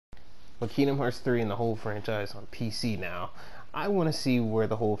with Kingdom Hearts 3 and the whole franchise on PC now, I want to see where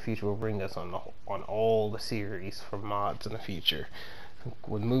the whole future will bring us on all the series for mods in the future.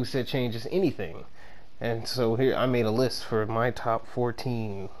 With moveset changes, anything. And so here I made a list for my top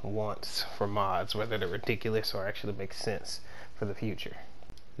 14 wants for mods, whether they're ridiculous or actually make sense for the future.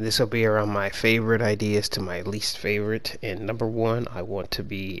 This will be around my favorite ideas to my least favorite. And number one, I want to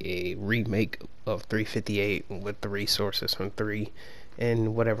be a remake of 358 with the resources from 3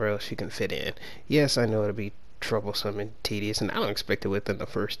 and whatever else you can fit in. Yes, I know it'll be troublesome and tedious, and I don't expect it within the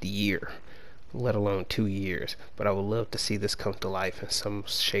first year, let alone 2 years, but I would love to see this come to life in some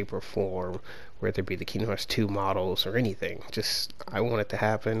shape or form, whether it be the Kingdom Hearts 2 models or anything. Just, I want it to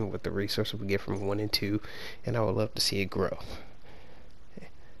happen with the resources we get from 1 and 2, and I would love to see it grow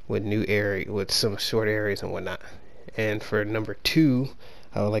with new area, with some short areas and whatnot. And for number 2,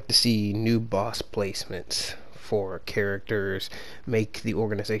 I would like to see new boss placements for characters, make the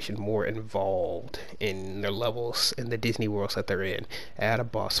organization more involved in their levels in the Disney worlds that they're in. Add a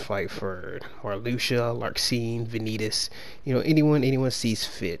boss fight for Marluxia, Larxene, Vanitas, anyone sees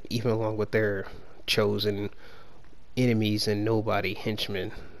fit, even along with their chosen enemies and nobody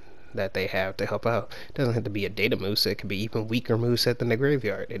henchmen that they have to help out. It doesn't have to be a data moveset, it could be even weaker moveset than the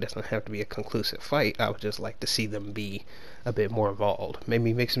graveyard. It doesn't have to be a conclusive fight. I would just like to see them be a bit more involved.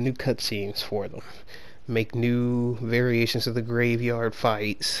 Maybe make some new cutscenes for them. Make new variations of the graveyard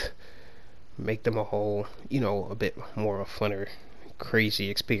fights, make them a whole, a bit more of a funner, crazy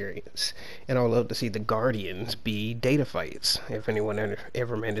experience. And I would love to see the Guardians be data fights, if anyone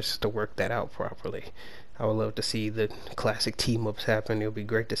ever manages to work that out properly. I would love to see the classic team-ups happen. It would be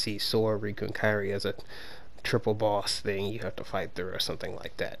great to see Sora, Riku, and Kairi as a triple boss thing you have to fight through or something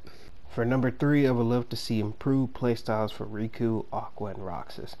like that. For number 3, I would love to see improved playstyles for Riku, Aqua, and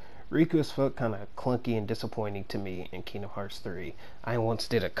Roxas. Riku has felt kind of clunky and disappointing to me in Kingdom Hearts 3. I once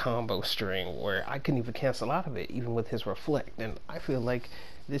did a combo string where I couldn't even cancel out of it, even with his reflect, and I feel like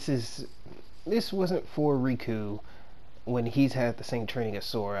this wasn't for Riku when he's had the same training as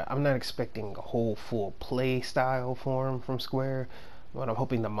Sora. I'm not expecting a whole full play style for him from Square, but I'm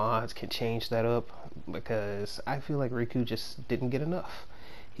hoping the mods can change that up, because I feel like Riku just didn't get enough.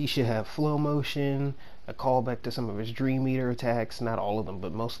 He should have flow motion, a callback to some of his Dream Eater attacks, not all of them,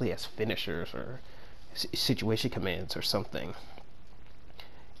 but mostly as finishers or situation commands or something.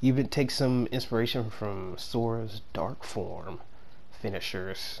 Even take some inspiration from Sora's Dark form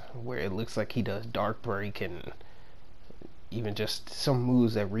finishers, where it looks like he does Dark Break, and even just some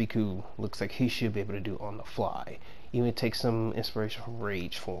moves that Riku looks like he should be able to do on the fly. Even take some inspiration from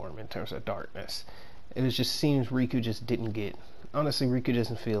Rage form in terms of darkness. It just seems Riku just didn't get. Honestly, Riku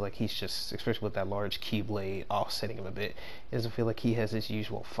doesn't feel like he's just, especially with that large Keyblade offsetting him a bit, it doesn't feel like he has his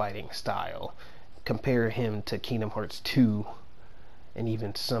usual fighting style. Compare him to Kingdom Hearts 2 and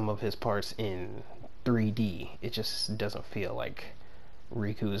even some of his parts in 3D. It just doesn't feel like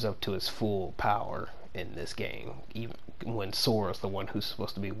Riku is up to his full power in this game, even when Sora's the one who's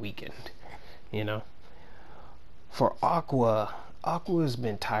supposed to be weakened, For Aqua's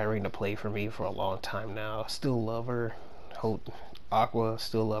been tiring to play for me for a long time now. Still love her. Aqua,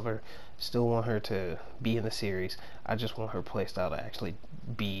 still love her. Still want her to be in the series. I just want her playstyle to actually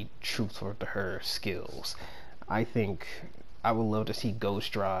be truthful to her skills. I think I would love to see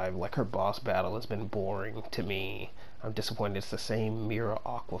Ghost Drive. Like, her boss battle has been boring to me. I'm disappointed it's the same Mira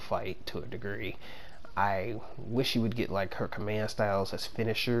Aqua fight to a degree. I wish she would get like her command styles as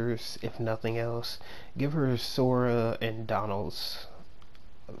finishers, if nothing else. Give her Sora and Donald's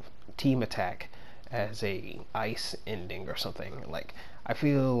team attack as a ice ending or something. Like, I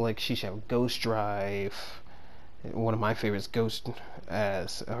feel like she should have Ghost Drive, one of my favorites, Ghost,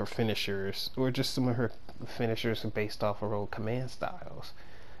 as her finishers, or just some of her finishers based off of her old command styles.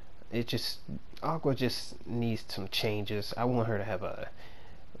 Aqua just needs some changes. I want her to have a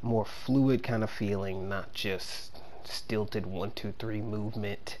more fluid kind of feeling, not just stilted 1-2-3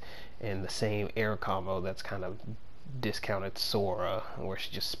 movement and the same air combo that's kind of discounted Sora, where she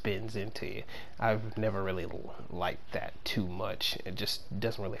just spins into you. I've never really liked that too much. It just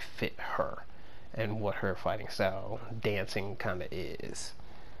doesn't really fit her and what her fighting style dancing kind of is.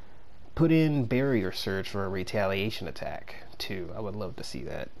 Put in Barrier Surge for a retaliation attack too. I would love to see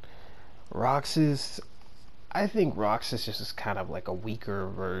that. Roxas, I think Roxas is kind of like a weaker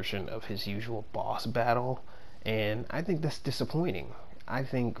version of his usual boss battle, and I think that's disappointing. I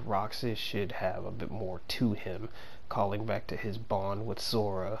think Roxas should have a bit more to him, calling back to his bond with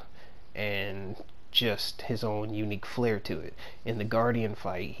Sora and just his own unique flair to it. In the Guardian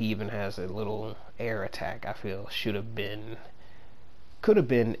fight, he even has a little air attack I feel should have been could have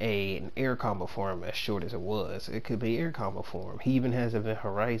been an air combo for him, as short as it was. It could be air combo for him. He even has Event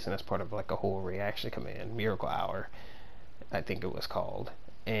Horizon as part of like a whole reaction command, Miracle Hour, I think it was called.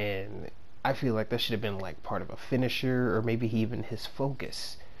 And I feel like that should have been like part of a finisher, or maybe even his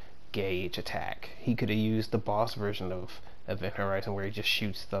focus gauge attack. He could have used the boss version of Event Horizon where he just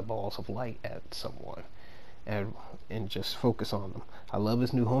shoots the balls of light at someone and just focus on them. I love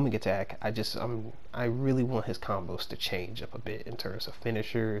his new homing attack. I really want his combos to change up a bit in terms of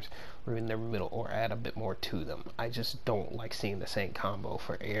finishers, or in their middle, or add a bit more to them. I just don't like seeing the same combo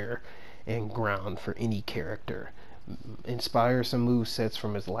for air and ground for any character. Inspire some move sets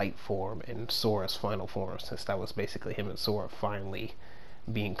from his light form and Sora's final form, since that was basically him and Sora finally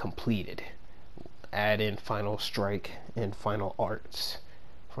being completed. Add in Final Strike and Final Arts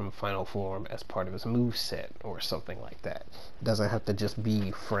from final form as part of his move set, or something like that. It doesn't have to just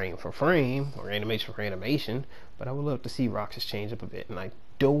be frame for frame or animation for animation, but I would love to see Roxas change up a bit. And I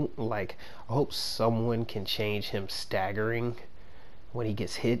hope someone can change him staggering when he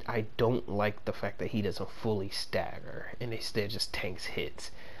gets hit. I don't like the fact that he doesn't fully stagger and instead just tanks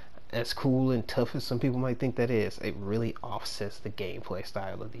hits. As cool and tough as some people might think that is, it really offsets the gameplay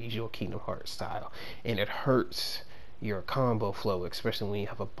style of the usual Kingdom Hearts style, and it hurts your combo flow, especially when you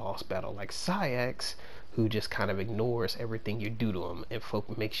have a boss battle like Saïx, who just kind of ignores everything you do to him and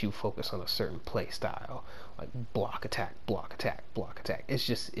makes you focus on a certain play style, like block attack, block attack, block attack. It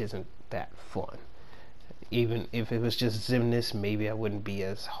just isn't that fun. Even if it was just Xemnas, maybe I wouldn't be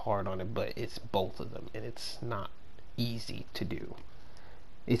as hard on it, but it's both of them, and it's not easy to do.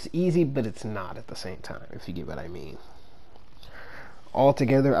 It's easy, but it's not at the same time, if you get what I mean.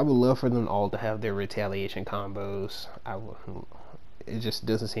 Altogether, I would love for them all to have their retaliation combos. It just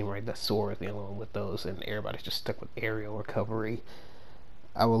doesn't seem right that Sora is the only one with those, and everybody's just stuck with aerial recovery.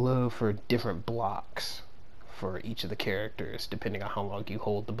 I would love for different blocks for each of the characters, depending on how long you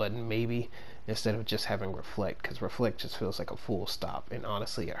hold the button, maybe, instead of just having Reflect, because Reflect just feels like a full stop, and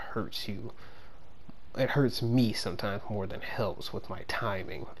honestly, it hurts you. It hurts me sometimes more than helps with my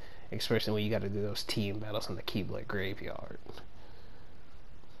timing, especially when you got to do those team battles in the Keyblade Graveyard.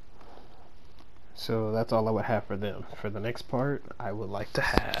 So that's all I would have for them. For the next part, I would like to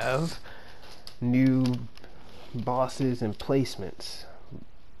have new bosses and placements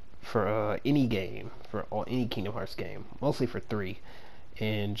for any game, any Kingdom Hearts game, mostly for 3,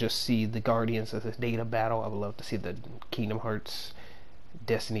 and just see the Guardians as a data battle. I would love to see the Kingdom Hearts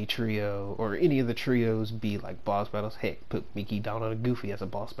Destiny trio, or any of the trios, be like boss battles. Heck, put Mickey, Donald, and Goofy as a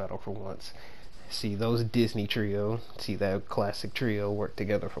boss battle for once. See those Disney trio, see that classic trio work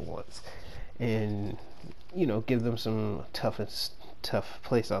together for once, and give them some tough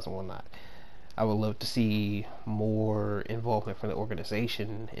playstyles and whatnot. I would love to see more involvement from the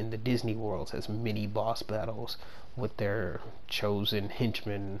organization in the Disney worlds as mini boss battles with their chosen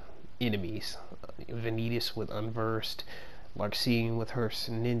henchmen enemies. Vanitas with Unversed, Larxene with her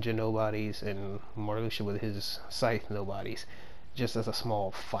ninja nobodies, and Marluxia with his scythe nobodies, just as a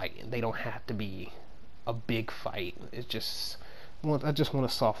small fight. They don't have to be a big fight. I just want a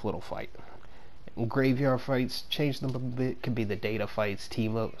soft little fight. Graveyard fights, change them a bit. Could be the data fights,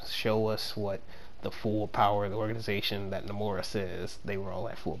 team up, show us what the full power of the organization that Nomura says they were all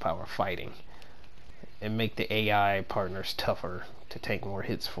at full power fighting, and make the AI partners tougher to take more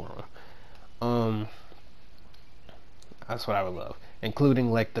hits for them. That's what I would love,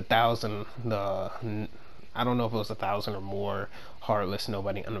 including like I don't know if it was 1,000 or more Heartless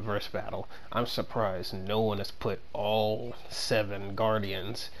Nobody Universe battle. I'm surprised no one has put all 7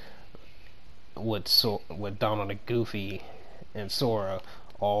 Guardians with Donald and Goofy and Sora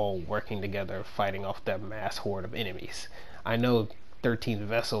all working together, fighting off that mass horde of enemies. I know 13th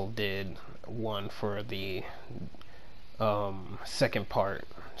Vessel did one for the second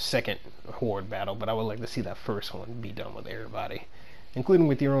horde battle, but I would like to see that first one be done with everybody, including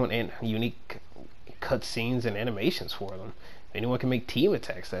with your own unique cutscenes and animations for them. If anyone can make team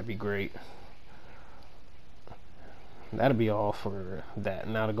attacks, that'd be great. That'll be all for that.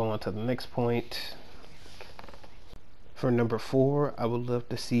 Now to go on to the next point. For number 4, I would love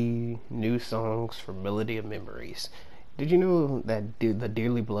to see new songs for Melody of Memories. Did you know that the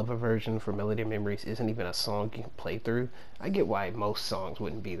Dearly Beloved version for Melody of Memories isn't even a song you can play through? I get why most songs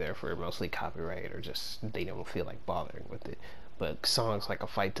wouldn't be there, for mostly copyright, or just they don't feel like bothering with it. But songs like A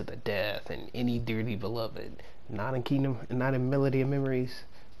Fight to the Death and any Dearly Beloved, not in Melody of Memories,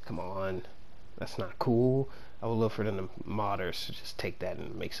 come on, that's not cool. I would love for the modders to just take that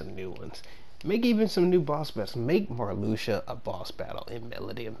and make some new ones. Make even some new boss battles. Make Marluxia a boss battle in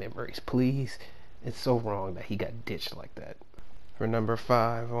Melody of Memories, please. It's so wrong that he got ditched like that. For number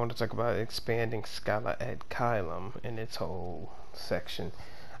 5, I want to talk about expanding Scala ad Caelum in its whole section.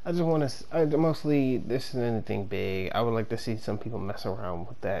 I just want to, mostly, this isn't anything big. I would like to see some people mess around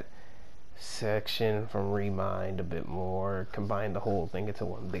with that section from Remind a bit more, combine the whole thing into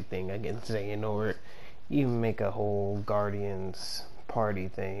one big thing against Xehanort, even make a whole Guardians party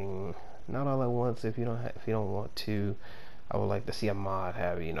thing, not all at once if you don't want to. I would like to see a mod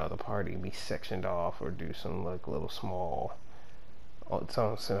have, the party be sectioned off, or do some like little small its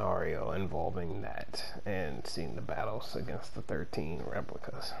own scenario involving that, and seeing the battles against the 13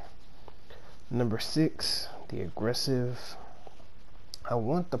 replicas. Number 6, the aggressive. I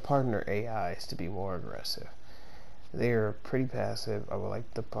want the partner AIs to be more aggressive. They are pretty passive. I would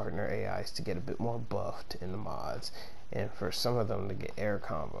like the partner AIs to get a bit more buffed in the mods, and for some of them to get air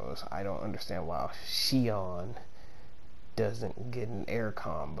combos. I don't understand why Xion doesn't get an air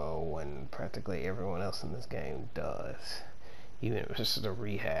combo when practically everyone else in this game does. Even if it's just a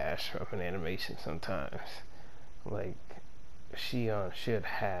rehash of an animation sometimes. Like, Xion should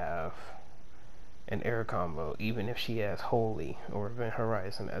have an air combo, even if she has Holy or Event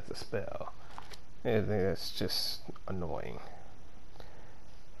Horizon as a spell. I think that's just annoying.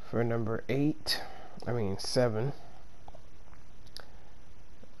 For number 7,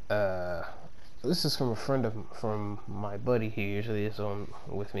 this is from from my buddy who usually is on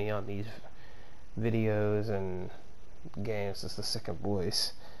with me on these videos and games. It's the second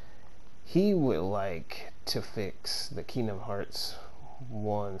voice. He would like to fix the Kingdom Hearts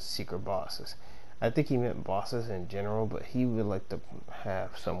 1 secret bosses. I think he meant bosses in general, but he would like to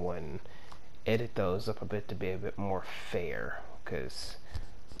have someone edit those up a bit to be a bit more fair, because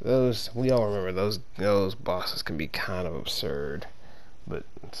we all remember those bosses can be kind of absurd, but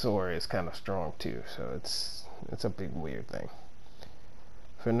Sora is kind of strong too, so it's a big weird thing.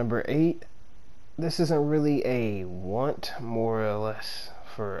 For number 8, this isn't really a want, more or less,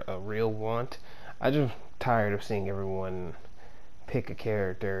 for a real want. I'm just tired of seeing everyone pick a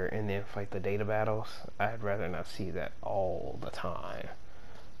character and then fight the data battles. I'd rather not see that all the time.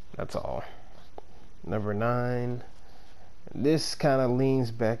 That's all. Number 9, this kind of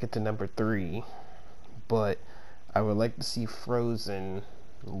leans back into number 3, but I would like to see Frozen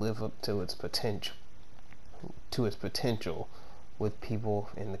live up to its potential with people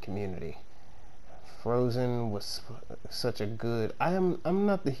in the community. Frozen was such a good. I'm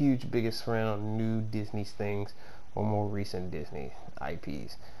not the biggest fan on new Disney things or more recent Disney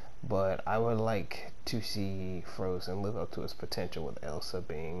IPs, but I would like to see Frozen live up to its potential, with Elsa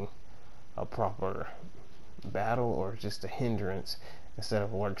being a proper battle or just a hindrance, instead of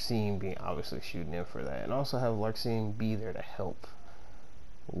Larxene being obviously shooting in for that, and also have Larxene be there to help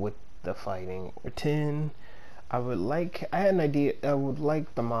with the fighting. 10, I had an idea. I would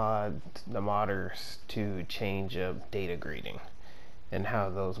like the modders to change up data greeting and how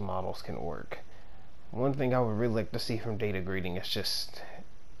those models can work. One thing I would really like to see from data greeting is just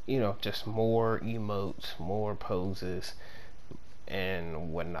more emotes, more poses,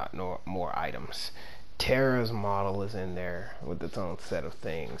 and whatnot, more items. Terra's model is in there with its own set of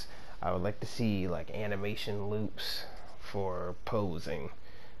things. I would like to see like animation loops for posing,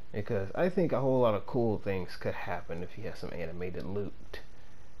 because I think a whole lot of cool things could happen if you have some animated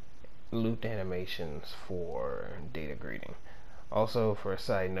looped animations for data greeting. Also, for a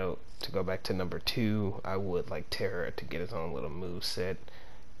side note, to go back to number 2, I would like Terra to get his own little move set,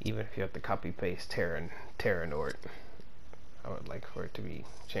 even if you have to copy paste Terranort. I would like for it to be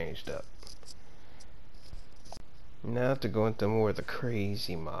changed up. Now to go into more of the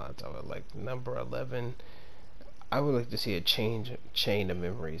crazy mods, I would like number 11. I would like to see a Chain of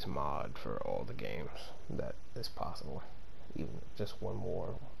Memories mod for all the games that is possible. Even just one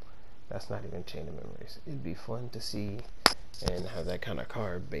more. That's not even Chain of Memories. It'd be fun to see and have that kind of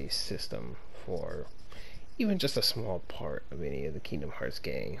card-based system for even just a small part of any of the Kingdom Hearts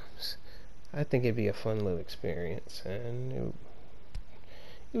games. I think it'd be a fun little experience, and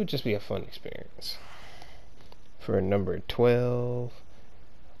it would just be a fun experience. For number 12,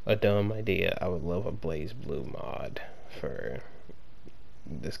 a dumb idea, I would love a BlazBlue mod for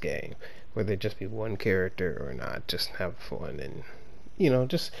this game, whether it just be one character or not. Just have fun and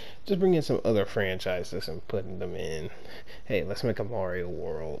just bring in some other franchises and putting them in. Hey, let's make a Mario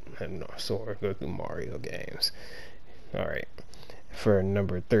world and Sora go through Mario games. Alright, for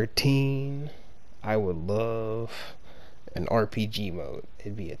number 13, I would love an RPG mode.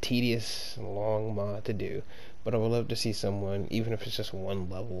 It'd be a tedious, long mod to do, but I would love to see someone, even if it's just one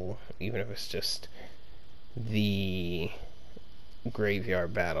level, even if it's just the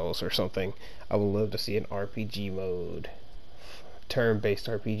graveyard battles or something, I would love to see an RPG mode, turn-based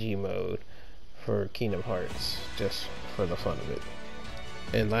RPG mode for Kingdom Hearts, just for the fun of it.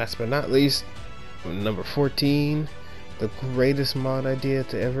 And last but not least, number 14, the greatest mod idea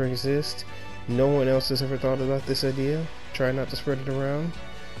to ever exist. No one else has ever thought about this idea. Try not to spread it around.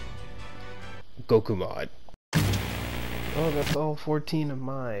 Goku mod. Well, that's all 14 of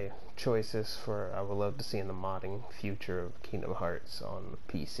my choices for I would love to see in the modding future of Kingdom Hearts on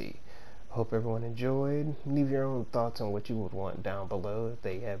PC. I hope everyone enjoyed. Leave your own thoughts on what you would want down below if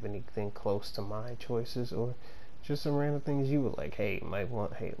they have anything close to my choices, or just some random things you would like. Hey,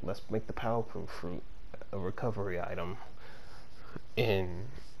 let's make the Powerpuff Fruit a recovery item, and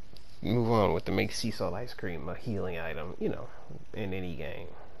move on with the make sea salt ice cream a healing item, you know, in any game.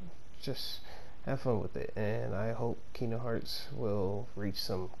 Just have fun with it, and I hope Kingdom Hearts will reach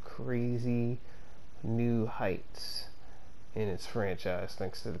some crazy new heights in its franchise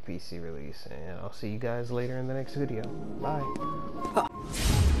thanks to the PC release, and I'll see you guys later in the next video. Bye.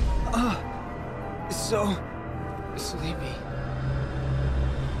 So sleepy.